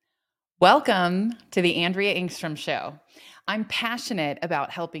Welcome to the Andrea Engstrom Show. I'm passionate about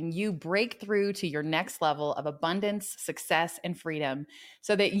helping you break through to your next level of abundance, success, and freedom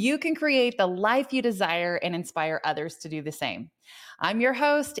so that you can create the life you desire and inspire others to do the same. I'm your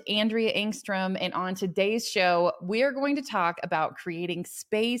host, Andrea Engstrom, and on today's show, we are going to talk about creating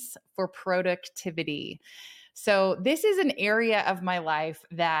space for productivity. So, this is an area of my life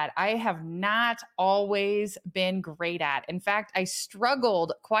that I have not always been great at. In fact, I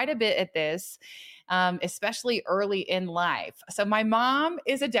struggled quite a bit at this, especially early in life. So, my mom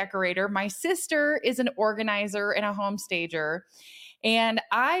is a decorator, my sister is an organizer and a home stager. And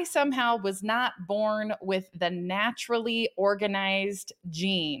I somehow was not born with the naturally organized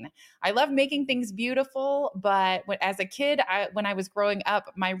gene. I love making things beautiful, but as a kid, when I was growing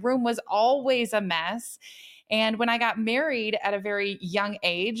up, my room was always a mess. And when I got married at a very young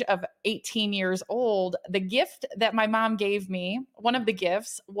age of 18 years old, the gift that my mom gave me, one of the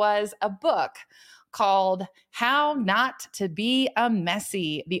gifts, was a book called How Not to Be a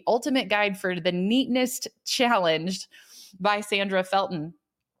Messy, the ultimate guide for the neatness challenged by Sandra Felton.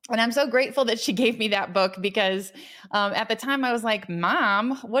 And I'm so grateful that she gave me that book because at the time I was like,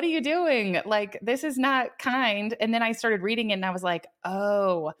 Mom, what are you doing? Like, this is not kind. And then I started reading it and I was like,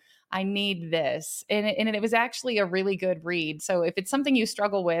 oh, I need this. And it was actually a really good read. So if it's something you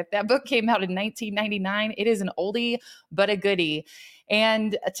struggle with, that book came out in 1999. It is an oldie, but a goodie.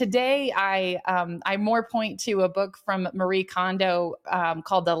 And today I more point to a book from Marie Kondo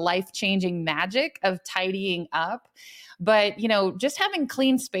called The Life-Changing Magic of Tidying Up. But, just having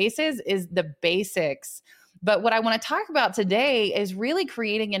clean spaces is the basics. But what I want to talk about today is really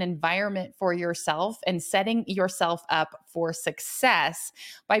creating an environment for yourself and setting yourself up for success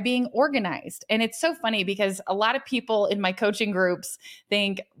by being organized. And it's so funny because a lot of people in my coaching groups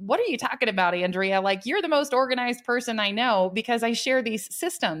think, what are you talking about, Andrea? Like, you're the most organized person I know because I share these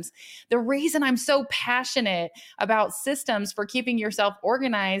systems. The reason I'm so passionate about systems for keeping yourself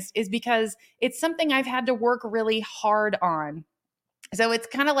organized is because it's something I've had to work really hard on. So it's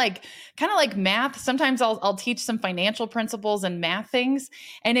kind of like math. Sometimes I'll teach some financial principles and math things,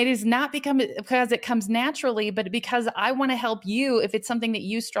 and it is not because it comes naturally, but because I want to help you if it's something that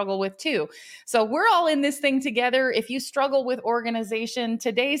you struggle with too. So we're all in this thing together. If you struggle with organization,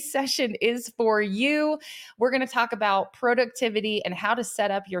 today's session is for you. We're going to talk about productivity and how to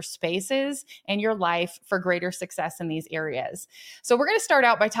set up your spaces and your life for greater success in these areas. So we're going to start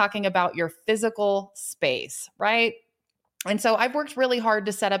out by talking about your physical space, right? And so I've worked really hard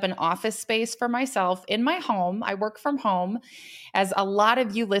to set up an office space for myself in my home. I work from home, as a lot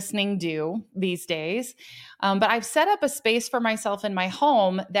of you listening do these days. But I've set up a space for myself in my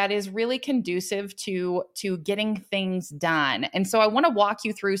home that is really conducive to getting things done. And so I want to walk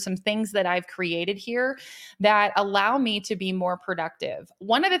you through some things that I've created here that allow me to be more productive.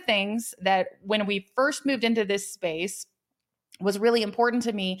 One of the things that when we first moved into this space was really important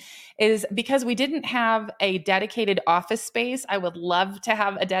to me is because we didn't have a dedicated office space. I would love to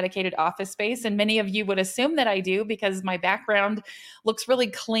have a dedicated office space. And many of you would assume that I do because my background looks really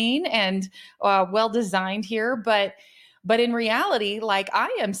clean and well designed here. But in reality, like,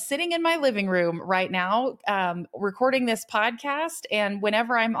 I am sitting in my living room right now, recording this podcast. And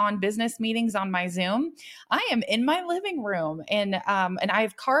whenever I'm on business meetings on my Zoom, I am in my living room. And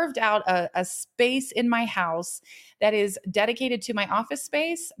I've carved out a space in my house that is dedicated to my office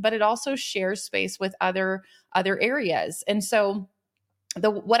space, but it also shares space with other areas. And so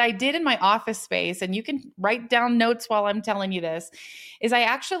what I did in my office space, and you can write down notes while I'm telling you this, is I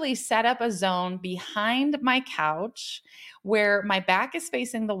actually set up a zone behind my couch where my back is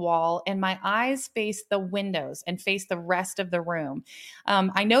facing the wall and my eyes face the windows and face the rest of the room.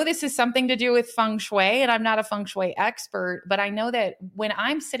 I know this is something to do with feng shui, and I'm not a feng shui expert, but I know that when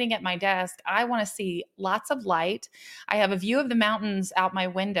I'm sitting at my desk, I want to see lots of light. I have a view of the mountains out my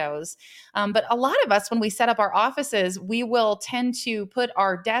windows. But a lot of us, when we set up our offices, we will tend to put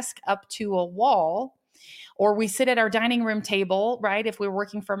our desk up to a wall, or we sit at our dining room table, right? If we're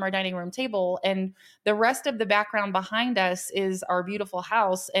working from our dining room table, and the rest of the background behind us is our beautiful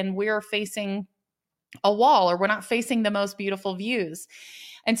house, and we're facing a wall, or we're not facing the most beautiful views.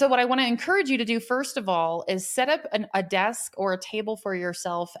 And so what I want to encourage you to do, first of all, is set up a desk or a table for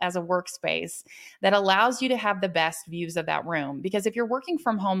yourself as a workspace that allows you to have the best views of that room. Because if you're working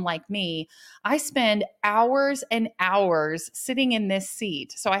from home like me, I spend hours and hours sitting in this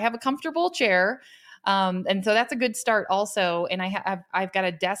seat. So I have a comfortable chair. And so that's a good start also. And I've got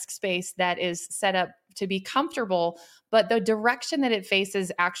a desk space that is set up to be comfortable, but the direction that it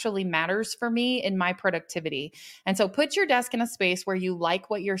faces actually matters for me in my productivity. And so put your desk in a space where you like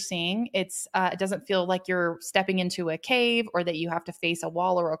what you're seeing. It doesn't feel like you're stepping into a cave or that you have to face a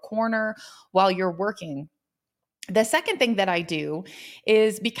wall or a corner while you're working. The second thing that I do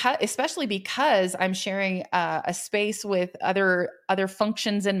is especially because I'm sharing a space with other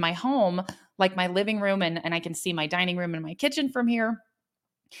functions in my home, like my living room, and I can see my dining room and my kitchen from here.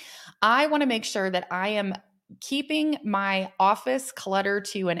 I want to make sure that I am keeping my office clutter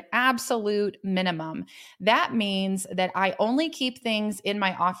to an absolute minimum. That means that I only keep things in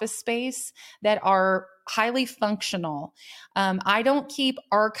my office space that are highly functional. I don't keep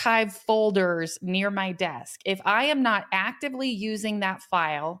archive folders near my desk. If I am not actively using that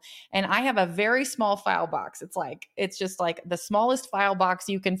file, and I have a very small file box, it's just like the smallest file box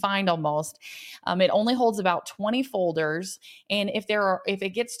you can find almost. It only holds about 20 folders, and if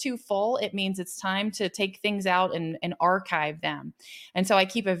it gets too full, it means it's time to take things out and archive them. And so I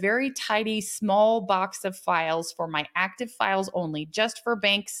keep a very tidy, small box of files for my active files only, just for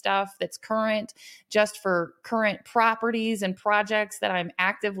bank stuff that's current, just for current properties and projects that I'm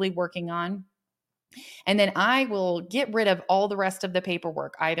actively working on. And then I will get rid of all the rest of the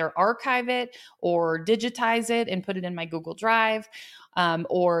paperwork, either archive it or digitize it and put it in my Google Drive.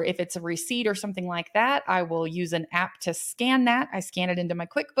 Or if it's a receipt or something like that, I will use an app to scan that. I scan it into my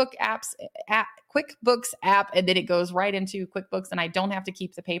QuickBooks app, and then it goes right into QuickBooks, and I don't have to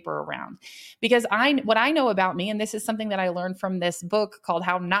keep the paper around. Because what I know about me, and this is something that I learned from this book called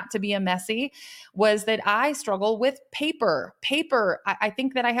How Not to Be a Messy, was that I struggle with paper. I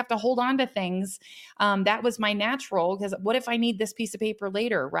think that I have to hold on to things. That was my natural, because what if I need this piece of paper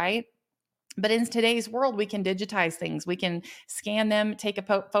later, right? But in today's world, we can digitize things. We can scan them, take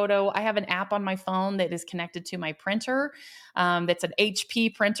a photo. I have an app on my phone that is connected to my printer. That's an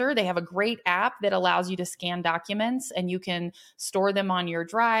HP printer. They have a great app that allows you to scan documents, and you can store them on your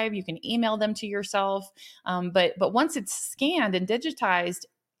drive. You can email them to yourself. But once it's scanned and digitized,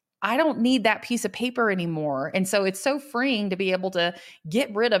 I don't need that piece of paper anymore. And so it's so freeing to be able to get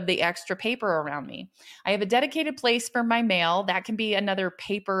rid of the extra paper around me. I have a dedicated place for my mail. That can be another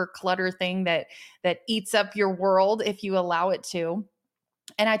paper clutter thing that eats up your world if you allow it to.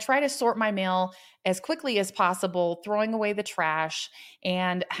 And I try to sort my mail as quickly as possible, throwing away the trash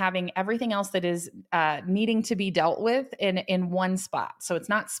and having everything else that is needing to be dealt with in one spot. So it's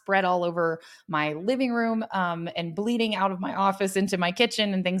not spread all over my living room and bleeding out of my office into my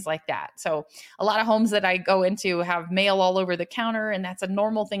kitchen and things like that. So a lot of homes that I go into have mail all over the counter, and that's a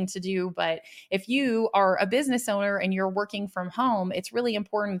normal thing to do. But if you are a business owner and you're working from home, it's really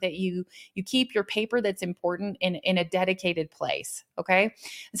important that you keep your paper that's important in a dedicated place. Okay.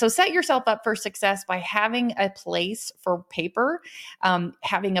 So set yourself up for success by having a place for paper,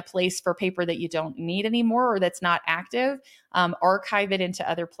 having a place for paper that you don't need anymore or that's not active. Archive it into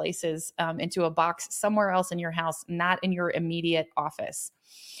other places, into a box somewhere else in your house, not in your immediate office.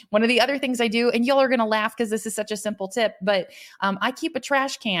 One of the other things I do, and y'all are going to laugh because this is such a simple tip, but I keep a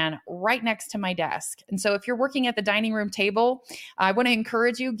trash can right next to my desk. And so if you're working at the dining room table, I want to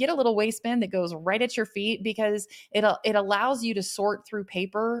encourage you, get a little waste bin that goes right at your feet, because it allows you to sort through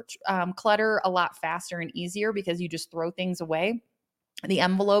paper clutter a lot faster and easier, because you just throw things away, the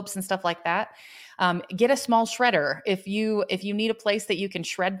envelopes and stuff like that. Get a small shredder. If you need a place that you can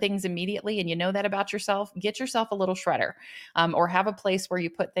shred things immediately, and you know that about yourself, get yourself a little shredder, or have a place where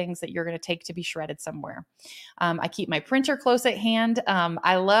you put things that you're going to take to be shredded somewhere. I keep my printer close at hand.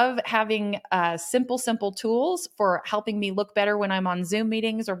 I love having simple tools for helping me look better when I'm on Zoom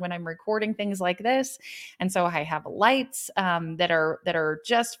meetings or when I'm recording things like this. And so I have lights that are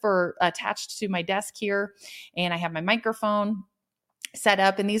just for attached to my desk here, and I have my microphone set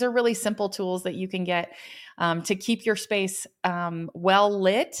up. And these are really simple tools that you can get to keep your space well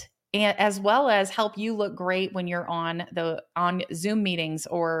lit, and as well as help you look great when you're on Zoom meetings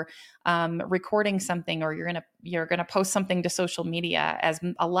or recording something, or you're gonna post something to social media, as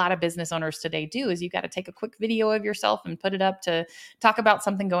a lot of business owners today do. Is you got to take a quick video of yourself and put it up to talk about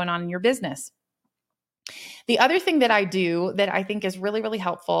something going on in your business. The other thing that I do that I think is really, really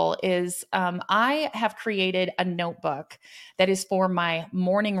helpful is I have created a notebook that is for my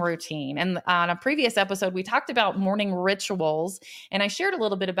morning routine. And on a previous episode, we talked about morning rituals, and I shared a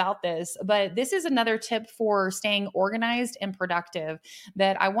little bit about this, but this is another tip for staying organized and productive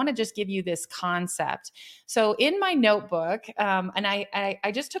that I want to just give you this concept. So in my notebook, and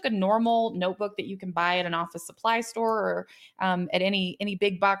I just took a normal notebook that you can buy at an office supply store or at any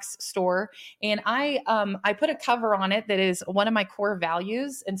big box store, and I I put a cover on it that is one of my core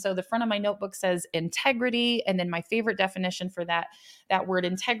values. And so the front of my notebook says integrity. And then my favorite definition for that word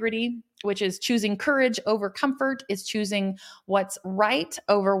integrity, which is choosing courage over comfort, is choosing what's right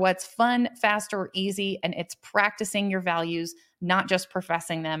over what's fun, fast, or easy. And it's practicing your values, not just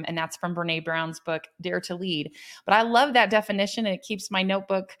professing them. And that's from Brene Brown's book, Dare to Lead. But I love that definition, and it keeps my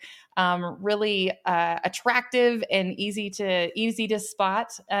notebook really attractive and easy to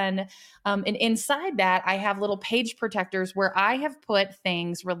spot. And inside that, I have little page protectors where I have put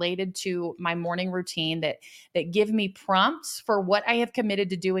things related to my morning routine that give me prompts for what I have committed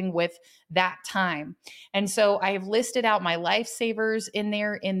to doing with that time. And so I have listed out my lifesavers in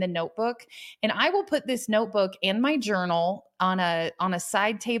there in the notebook, and I will put this notebook and my journal on a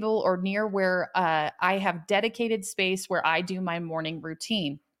side table or near where I have dedicated space where I do my morning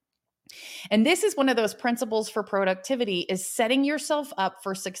routine. And this is one of those principles for productivity, is setting yourself up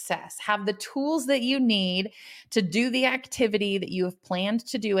for success. Have the tools that you need to do the activity that you have planned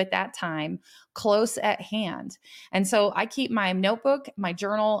to do at that time close at hand. And so I keep my notebook, my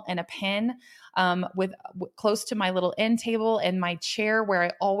journal, and a pen with close to my little end table and my chair where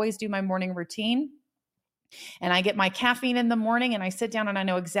I always do my morning routine. And I get my caffeine in the morning and I sit down and I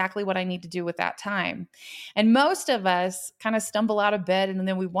know exactly what I need to do with that time. And most of us kind of stumble out of bed and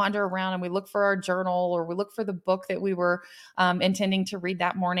then we wander around and we look for our journal or we look for the book that we were intending to read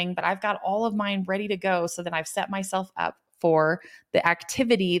that morning. But I've got all of mine ready to go so that I've set myself up for the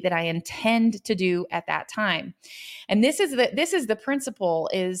activity that I intend to do at that time. And this is the principle,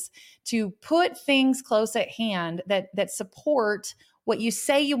 is to put things close at hand that support what you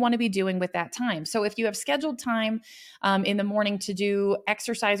say you want to be doing with that time. So if you have scheduled time in the morning to do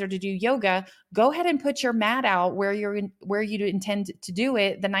exercise or to do yoga, go ahead and put your mat out where you intend to do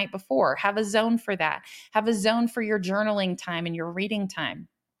it the night before. Have a zone for that. Have a zone for your journaling time and your reading time.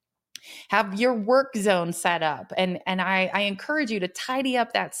 Have your work zone set up. And I encourage you to tidy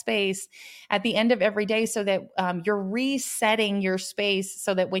up that space at the end of every day so that you're resetting your space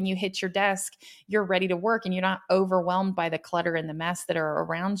so that when you hit your desk, you're ready to work and you're not overwhelmed by the clutter and the mess that are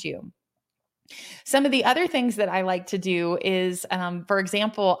around you. Some of the other things that I like to do is, for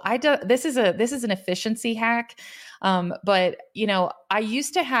example, this is an efficiency hack. But I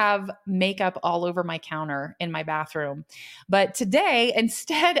used to have makeup all over my counter in my bathroom, but today,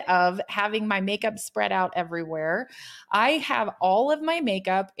 instead of having my makeup spread out everywhere, I have all of my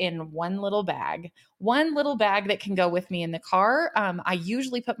makeup in one little bag that can go with me in the car. I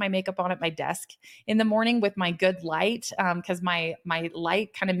usually put my makeup on at my desk in the morning with my good light, because my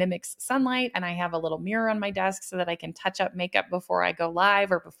light kind of mimics sunlight, and I have a little mirror on my desk so that I can touch up makeup before I go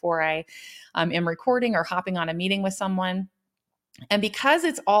live or before I am recording or hopping on a meeting with someone. And because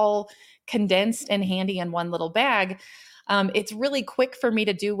it's all condensed and handy in one little bag, it's really quick for me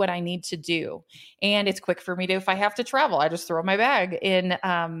to do what I need to do. And it's quick for me to, if I have to travel, I just throw my bag in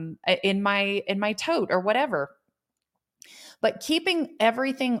my tote or whatever. But keeping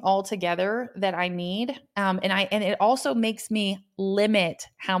everything all together that I need, and it also makes me limit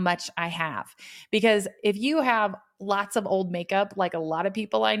how much I have. Because if you have lots of old makeup, like a lot of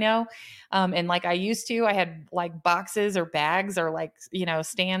people I know, and like I used to, I had like boxes or bags or like,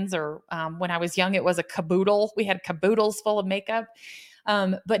 stands, or when I was young, it was a caboodle. We had caboodles full of makeup.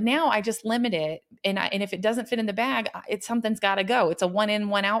 But now I just limit it. And if it doesn't fit in the bag, something's got to go. It's a 1 in,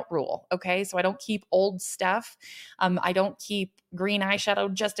 1 out rule. Okay. So I don't keep old stuff. I don't keep green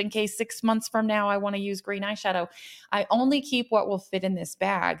eyeshadow just in case 6 months from now I want to use green eyeshadow. I only keep what will fit in this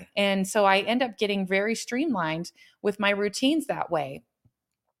bag. And so I end up getting very streamlined with my routines that way.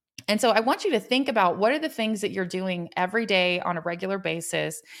 And so I want you to think about, what are the things that you're doing every day on a regular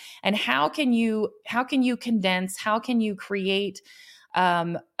basis, and how can you condense, how can you create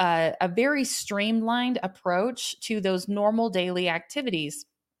a very streamlined approach to those normal daily activities.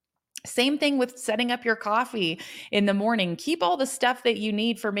 Same thing with setting up your coffee in the morning. Keep all the stuff that you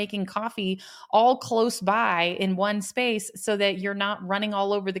need for making coffee all close by in one space so that you're not running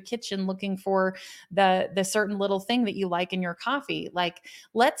all over the kitchen looking for the certain little thing that you like in your coffee. Like,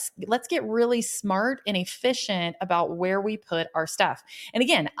 let's get really smart and efficient about where we put our stuff. And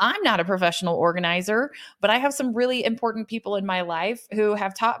again, I'm not a professional organizer, but I have some really important people in my life who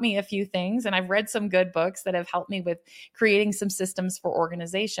have taught me a few things, and I've read some good books that have helped me with creating some systems for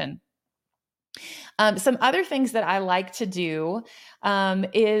organization. Some other things that I like to do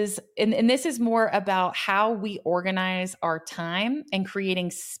is, and this is more about how we organize our time and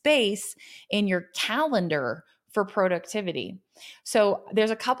creating space in your calendar for productivity. So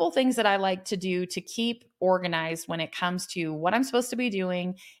there's a couple things that I like to do to keep organized when it comes to what I'm supposed to be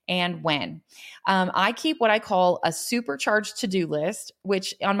doing and when. I keep what I call a supercharged to-do list,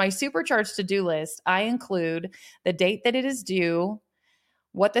 which on my supercharged to-do list, I include the date that it is due,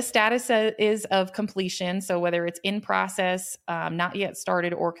 what the status is of completion. So whether it's in process, not yet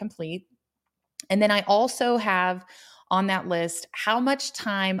started, or complete. And then I also have on that list how much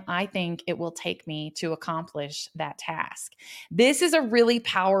time I think it will take me to accomplish that task. This is a really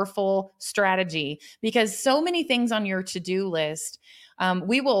powerful strategy because so many things on your to-do list,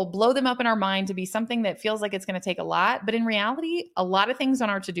 we will blow them up in our mind to be something that feels like it's going to take a lot. But in reality, a lot of things on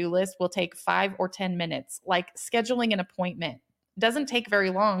our to-do list will take 5 or 10 minutes, like scheduling an appointment. Doesn't take very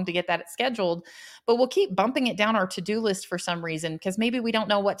long to get that scheduled, but we'll keep bumping it down our to-do list for some reason because maybe we don't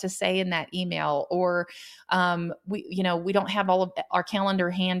know what to say in that email, or we don't have all of our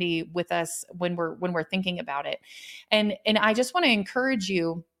calendar handy with us when we're thinking about it. And I just want to encourage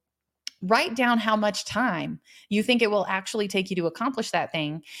you, write down how much time you think it will actually take you to accomplish that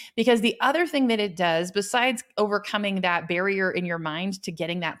thing. Because the other thing that it does, besides overcoming that barrier in your mind to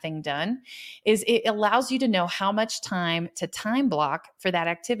getting that thing done, is it allows you to know how much time to time block for that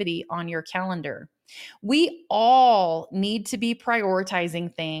activity on your calendar. We all need to be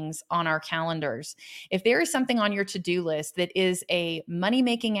prioritizing things on our calendars. If there is something on your to-do list that is a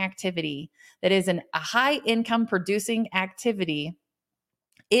money-making activity, that is a high income producing activity,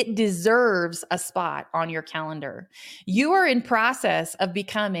 it deserves a spot on your calendar. You are in process of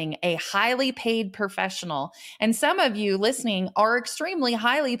becoming a highly paid professional. And some of you listening are extremely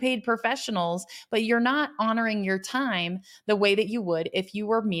highly paid professionals, but you're not honoring your time the way that you would if you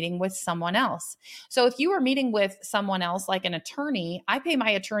were meeting with someone else. So if you were meeting with someone else, like an attorney, I pay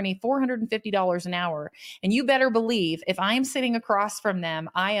my attorney $450 an hour. And you better believe if I am sitting across from them,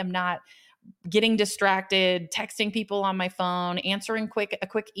 I am not getting distracted, texting people on my phone, answering a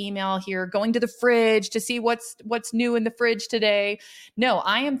quick email here, going to the fridge to see what's new in the fridge today. No,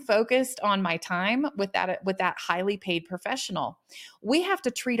 I am focused on my time with that highly paid professional. We have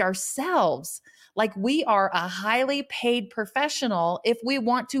to treat ourselves like we are a highly paid professional if we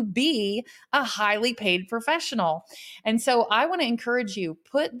want to be a highly paid professional. And so I want to encourage you,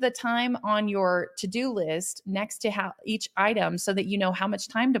 put the time on your to-do list next to each item so that you know how much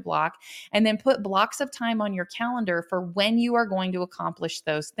time to block, and then put blocks of time on your calendar for when you are going to accomplish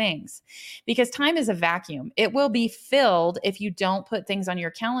those things. Because time is a vacuum. It will be filled if you don't put things on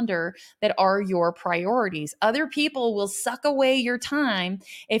your calendar that are your priorities. Other people will suck away your time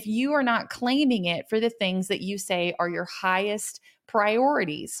if you are not claiming it for the things that you say are your highest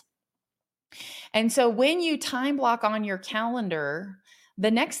priorities. And so when you time block on your calendar, the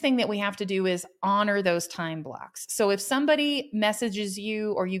next thing that we have to do is honor those time blocks. So if somebody messages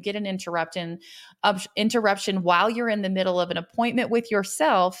you or you get an interruption while you're in the middle of an appointment with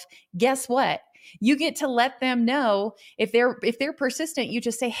yourself, guess what? You get to let them know. If they're persistent, you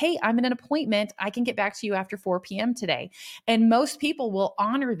just say, "Hey, I'm in an appointment. I can get back to you after 4 p.m. today." And most people will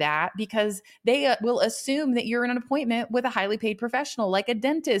honor that because they will assume that you're in an appointment with a highly paid professional, like a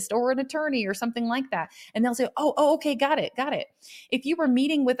dentist or an attorney or something like that. And they'll say, "Oh, okay, got it. If you were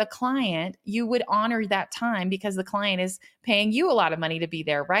meeting with a client, you would honor that time because the client is paying you a lot of money to be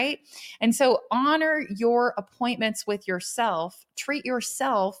there, right? And so honor your appointments with yourself. Treat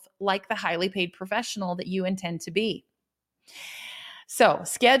yourself like the highly paid professional that you intend to be. So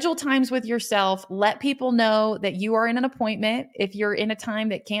schedule times with yourself. Let people know that you are in an appointment if you're in a time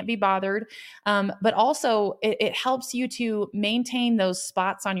that can't be bothered. But also it helps you to maintain those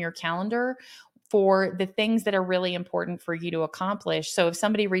spots on your calendar for the things that are really important for you to accomplish. So if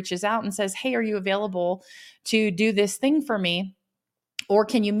somebody reaches out and says, "Hey, are you available to do this thing for me? Or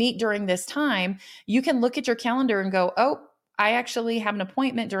can you meet during this time?" You can look at your calendar and go, "Oh, I actually have an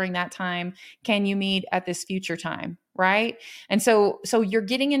appointment during that time. Can you meet at this future time?" Right? And so you're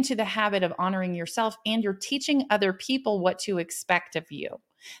getting into the habit of honoring yourself, and you're teaching other people what to expect of you,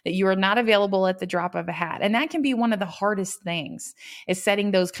 that you are not available at the drop of a hat. And that can be one of the hardest things, is setting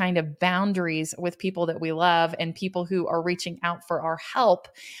those kind of boundaries with people that we love and people who are reaching out for our help.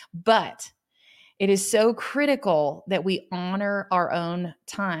 But it is so critical that we honor our own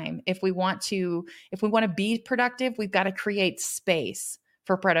time. If we want to be productive, we've got to create space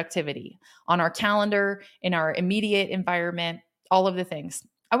for productivity on our calendar, in our immediate environment, all of the things.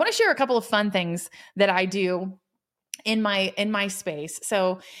 I want to share a couple of fun things that I do in my space.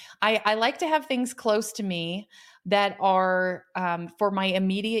 So I like to have things close to me. that are for my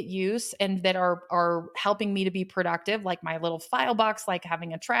immediate use and that are helping me to be productive, like my little file box, like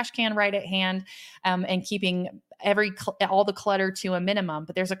having a trash can right at hand, and keeping all the clutter to a minimum.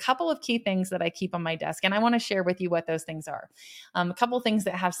 But there's a couple of key things that I keep on my desk, and I want to share with you what those things are. A couple of things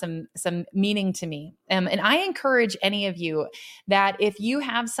that have some meaning to me, and I encourage any of you that if you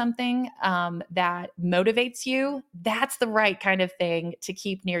have something that motivates you, that's the right kind of thing to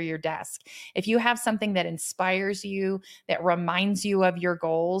keep near your desk. If you have something that inspires you, that reminds you of your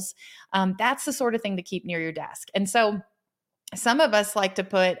goals, that's the sort of thing to keep near your desk. And so some of us like to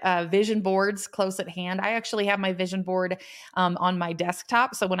put vision boards close at hand. I actually have my vision board on my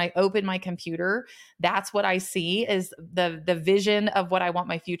desktop. So when I open my computer, that's what I see is the vision of what I want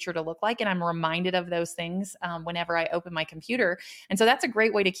my future to look like. And I'm reminded of those things whenever I open my computer. And so that's a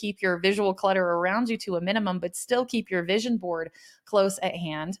great way to keep your visual clutter around you to a minimum, but still keep your vision board close at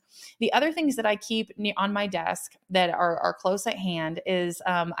hand. The other things that I keep on my desk that are close at hand is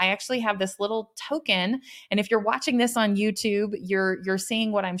I actually have this little token. And if you're watching this on YouTube, you're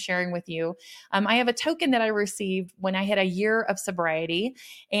seeing what I'm sharing with you. I have a token that I received when I hit a year of sobriety,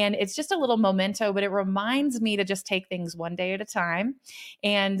 and it's just a little memento, but it reminds me to just take things one day at a time,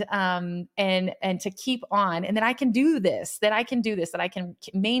 and to keep on, and that I can do this, that I can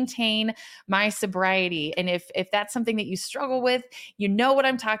maintain my sobriety. And if that's something that you struggle with, you know what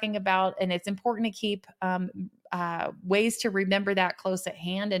I'm talking about, and it's important to keep ways to remember that close at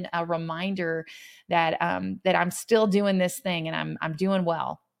hand, and a reminder that that I'm still doing this thing and I'm doing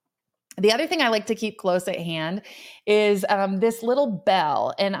well. The other thing I like to keep close at hand is this little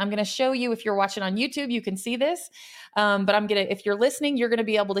bell. And I'm going to show you, if you're watching on YouTube, you can see this. But if you're listening, you're going to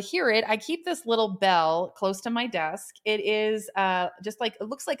be able to hear it. I keep this little bell close to my desk. It is just like, it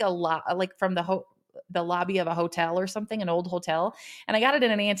looks like like from the lobby of a hotel or something, an old hotel. And I got it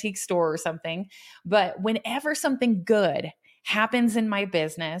in an antique store or something. But whenever something good happens in my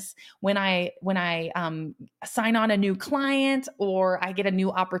business, when I sign on a new client or I get a new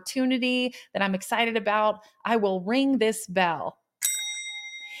opportunity that I'm excited about, I will ring this bell.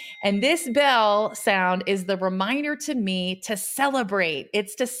 And this bell sound is the reminder to me to celebrate.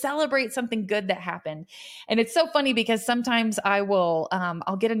 It's to celebrate something good that happened. And it's so funny because sometimes I'll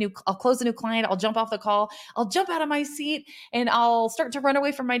close a new client, I'll jump off the call, I'll jump out of my seat and I'll start to run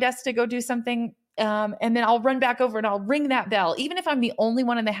away from my desk to go do something. And then I'll run back over and I'll ring that bell. Even if I'm the only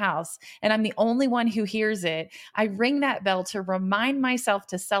one in the house and I'm the only one who hears it, I ring that bell to remind myself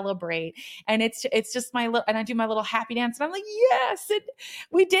to celebrate. And it's just and I do my little happy dance and I'm like, yes,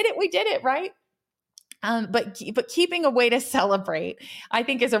 we did it, right? But keeping a way to celebrate, I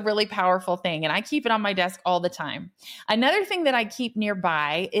think, is a really powerful thing. And I keep it on my desk all the time. Another thing that I keep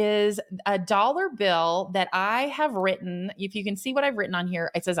nearby is a dollar bill that I have written. If you can see what I've written on here,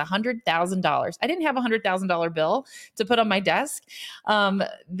 it says $100,000. I didn't have a $100,000 bill to put on my desk,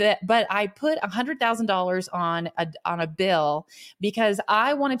 but I put $100,000 on a bill because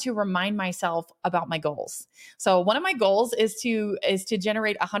I wanted to remind myself about my goals. So one of my goals is to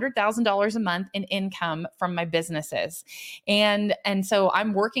generate $100,000 a month in income from my businesses. And so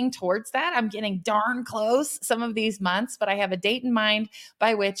I'm working towards that. I'm getting darn close some of these months, but I have a date in mind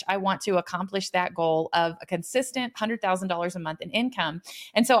by which I want to accomplish that goal of a consistent $100,000 a month in income.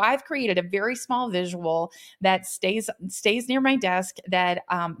 And so I've created a very small visual that stays near my desk that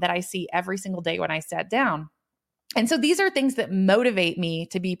I see every single day when I sit down. And so these are things that motivate me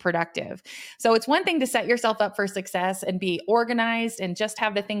to be productive. So it's one thing to set yourself up for success and be organized and just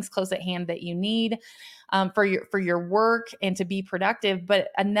have the things close at hand that you need for your work and to be productive. But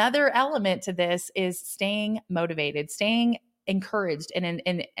another element to this is staying motivated, staying encouraged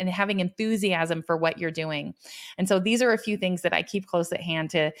and having enthusiasm for what you're doing. And so these are a few things that I keep close at hand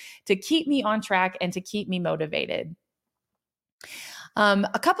to keep me on track and to keep me motivated.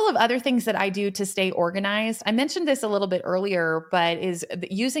 A couple of other things that I do to stay organized. I mentioned this a little bit earlier, but is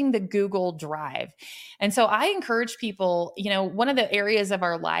using the Google Drive. And so I encourage people, one of the areas of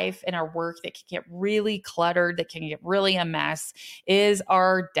our life and our work that can get really cluttered, that can get really a mess, is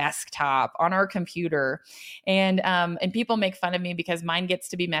our desktop on our computer. And people make fun of me because mine gets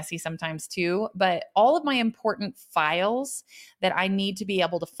to be messy sometimes too. But all of my important files that I need to be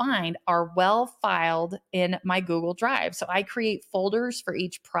able to find are well filed in my Google Drive. So I create folders for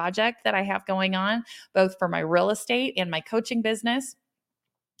each project that I have going on, both for my real estate and my coaching business.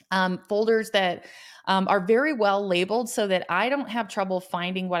 Folders that are very well labeled so that I don't have trouble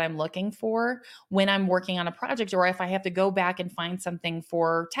finding what I'm looking for when I'm working on a project, or if I have to go back and find something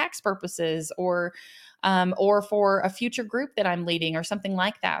for tax purposes or for a future group that I'm leading or something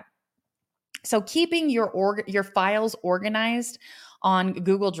like that. So keeping your files organized on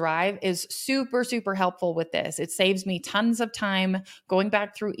Google Drive is super, super helpful with this. It saves me tons of time going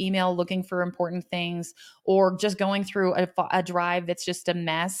back through email, looking for important things, or just going through a drive that's just a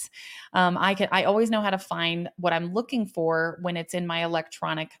mess. I always know how to find what I'm looking for when it's in my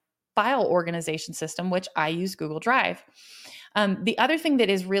electronic file organization system, which I use Google Drive. The other thing that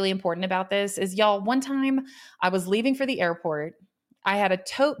is really important about this is, y'all, one time I was leaving for the airport. I had a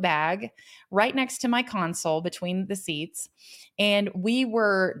tote bag right next to my console between the seats. And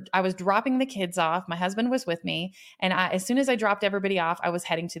I was dropping the kids off. My husband was with me. And as soon as I dropped everybody off, I was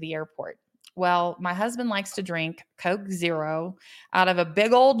heading to the airport. Well, my husband likes to drink Coke Zero out of a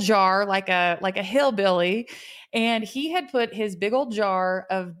big old jar, like a hillbilly, and he had put his big old jar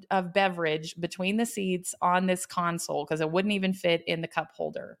of beverage between the seats on this console because it wouldn't even fit in the cup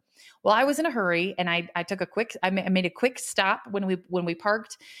holder. Well, I was in a hurry, and I made a quick stop when we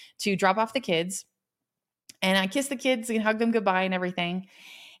parked to drop off the kids, and I kissed the kids and hugged them goodbye and everything.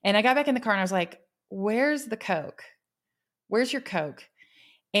 And I got back in the car and I was like, "Where's the Coke? Where's your Coke?"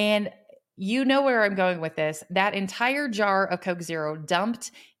 And you know where I'm going with this. That entire jar of Coke Zero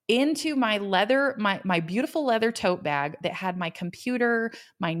dumped into my beautiful leather tote bag that had my computer,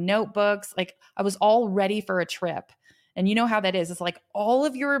 my notebooks. Like, I was all ready for a trip. And you know how that is. It's like all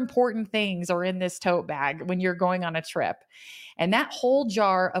of your important things are in this tote bag when you're going on a trip. And that whole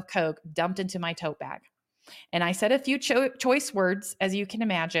jar of Coke dumped into my tote bag. And I said a few choice words, as you can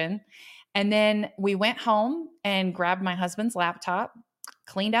imagine. And then we went home and grabbed my husband's laptop,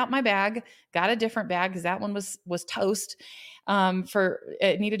 cleaned out my bag, got a different bag because that one was toast. For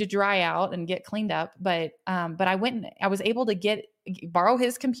it needed to dry out and get cleaned up. But I went and I was able to borrow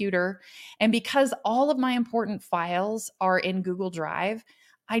his computer. And because all of my important files are in Google Drive,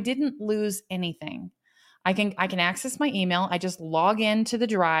 I didn't lose anything. I can access my email. I just log into the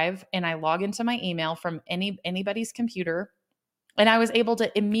drive and I log into my email from anybody's computer. And I was able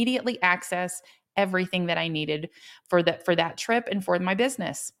to immediately access everything that I needed for that trip and for my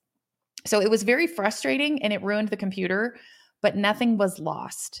business. So it was very frustrating and it ruined the computer, but nothing was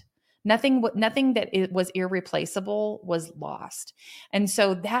lost. Nothing that was irreplaceable was lost. And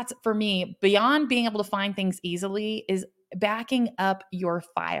so that's, for me, beyond being able to find things easily, is backing up your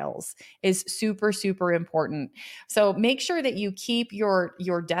files is super, super important. So make sure that you keep your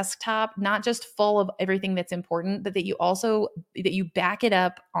desktop not just full of everything that's important, but that you back it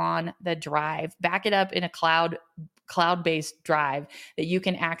up on the drive, back it up in a cloud-based drive that you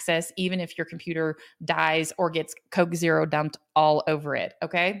can access even if your computer dies or gets Coke Zero dumped all over it.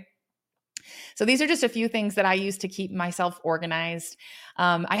 Okay. So these are just a few things that I use to keep myself organized.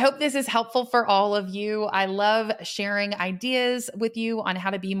 I hope this is helpful for all of you. I love sharing ideas with you on how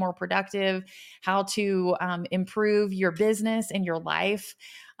to be more productive, how to improve your business and your life.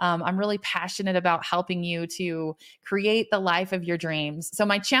 I'm really passionate about helping you to create the life of your dreams. So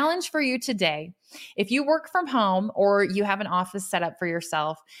my challenge for you today, if you work from home or you have an office set up for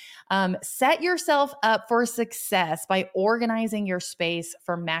yourself, set yourself up for success by organizing your space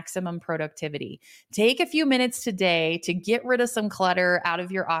for maximum productivity. Take a few minutes today to get rid of some clutter out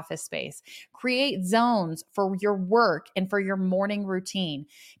of your office space. Create zones for your work and for your morning routine.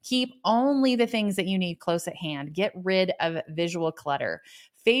 Keep only the things that you need close at hand. Get rid of visual clutter.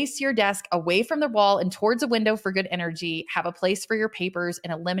 Face your desk away from the wall and towards a window for good energy. Have a place for your papers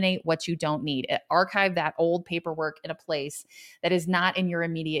and eliminate what you don't need. Archive that old paperwork in a place that is not in your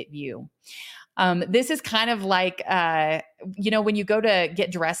immediate view. This is kind of like, when you go to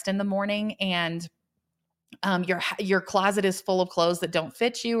get dressed in the morning and your closet is full of clothes that don't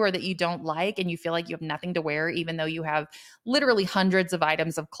fit you or that you don't like, and you feel like you have nothing to wear, even though you have literally hundreds of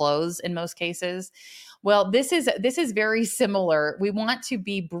items of clothes in most cases. Well, this is very similar. We want to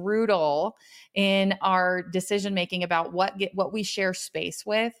be brutal in our decision making about what we share space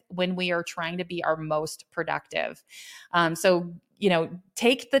with when we are trying to be our most productive. So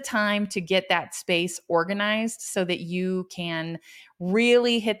take the time to get that space organized so that you can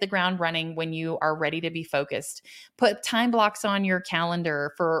really hit the ground running when you are ready to be focused. Put time blocks on your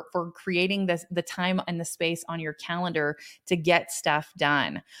calendar for creating the time and the space on your calendar to get stuff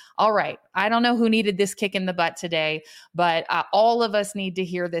done. All right. I don't know who needed this kick in the butt today, but all of us need to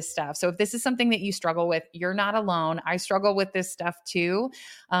hear this stuff. So if this is something that you struggle with, you're not alone. I struggle with this stuff too.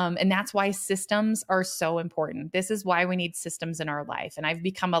 And that's why systems are so important. This is why we need systems in our life. And I've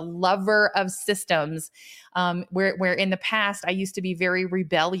become a lover of systems, where in the past I used to be very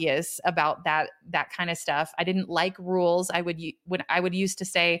rebellious about that kind of stuff. I didn't like rules. I would used to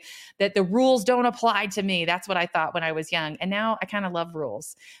say that the rules don't apply to me. That's what I thought when I was young. And now I kind of love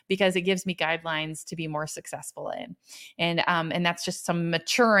rules because it gives me guidelines to be more successful in. And that's just some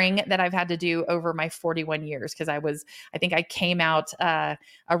maturing that I've had to do over my 41 years, because I think I came out a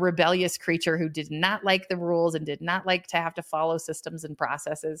rebellious creature who did not like the rules and did not like to have to follow systems and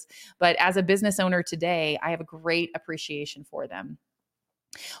processes. But as a business owner today, I have a great appreciation for them.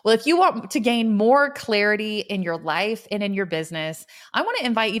 Well, if you want to gain more clarity in your life and in your business, I want to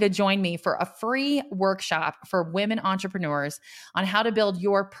invite you to join me for a free workshop for women entrepreneurs on how to build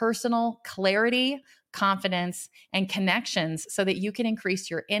your personal clarity, confidence, and connections so that you can increase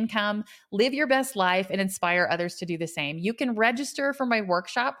your income, live your best life, and inspire others to do the same. You can register for my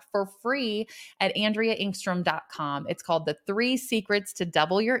workshop for free at AndreaEngstrom.com. It's called The 3 Secrets to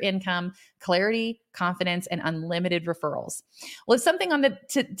Double Your Income: Clarity, Confidence, and Unlimited Referrals. Well, if something on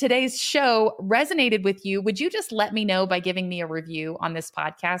today's show resonated with you, would you just let me know by giving me a review on this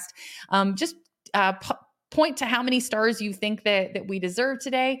podcast? Just point to how many stars you think that we deserve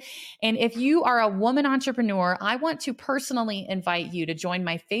today. And if you are a woman entrepreneur, I want to personally invite you to join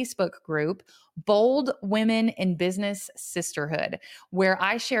my Facebook group, Bold Women in Business Sisterhood, where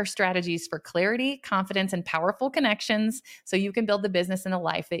I share strategies for clarity, confidence, and powerful connections so you can build the business and the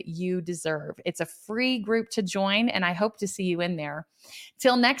life that you deserve. It's a free group to join, and I hope to see you in there.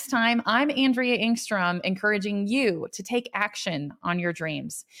 Till next time, I'm Andrea Engstrom, encouraging you to take action on your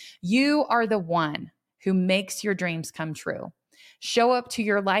dreams. You are the one who makes your dreams come true. Show up to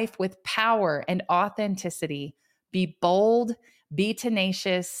your life with power and authenticity. Be bold, be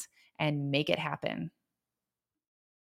tenacious, and make it happen.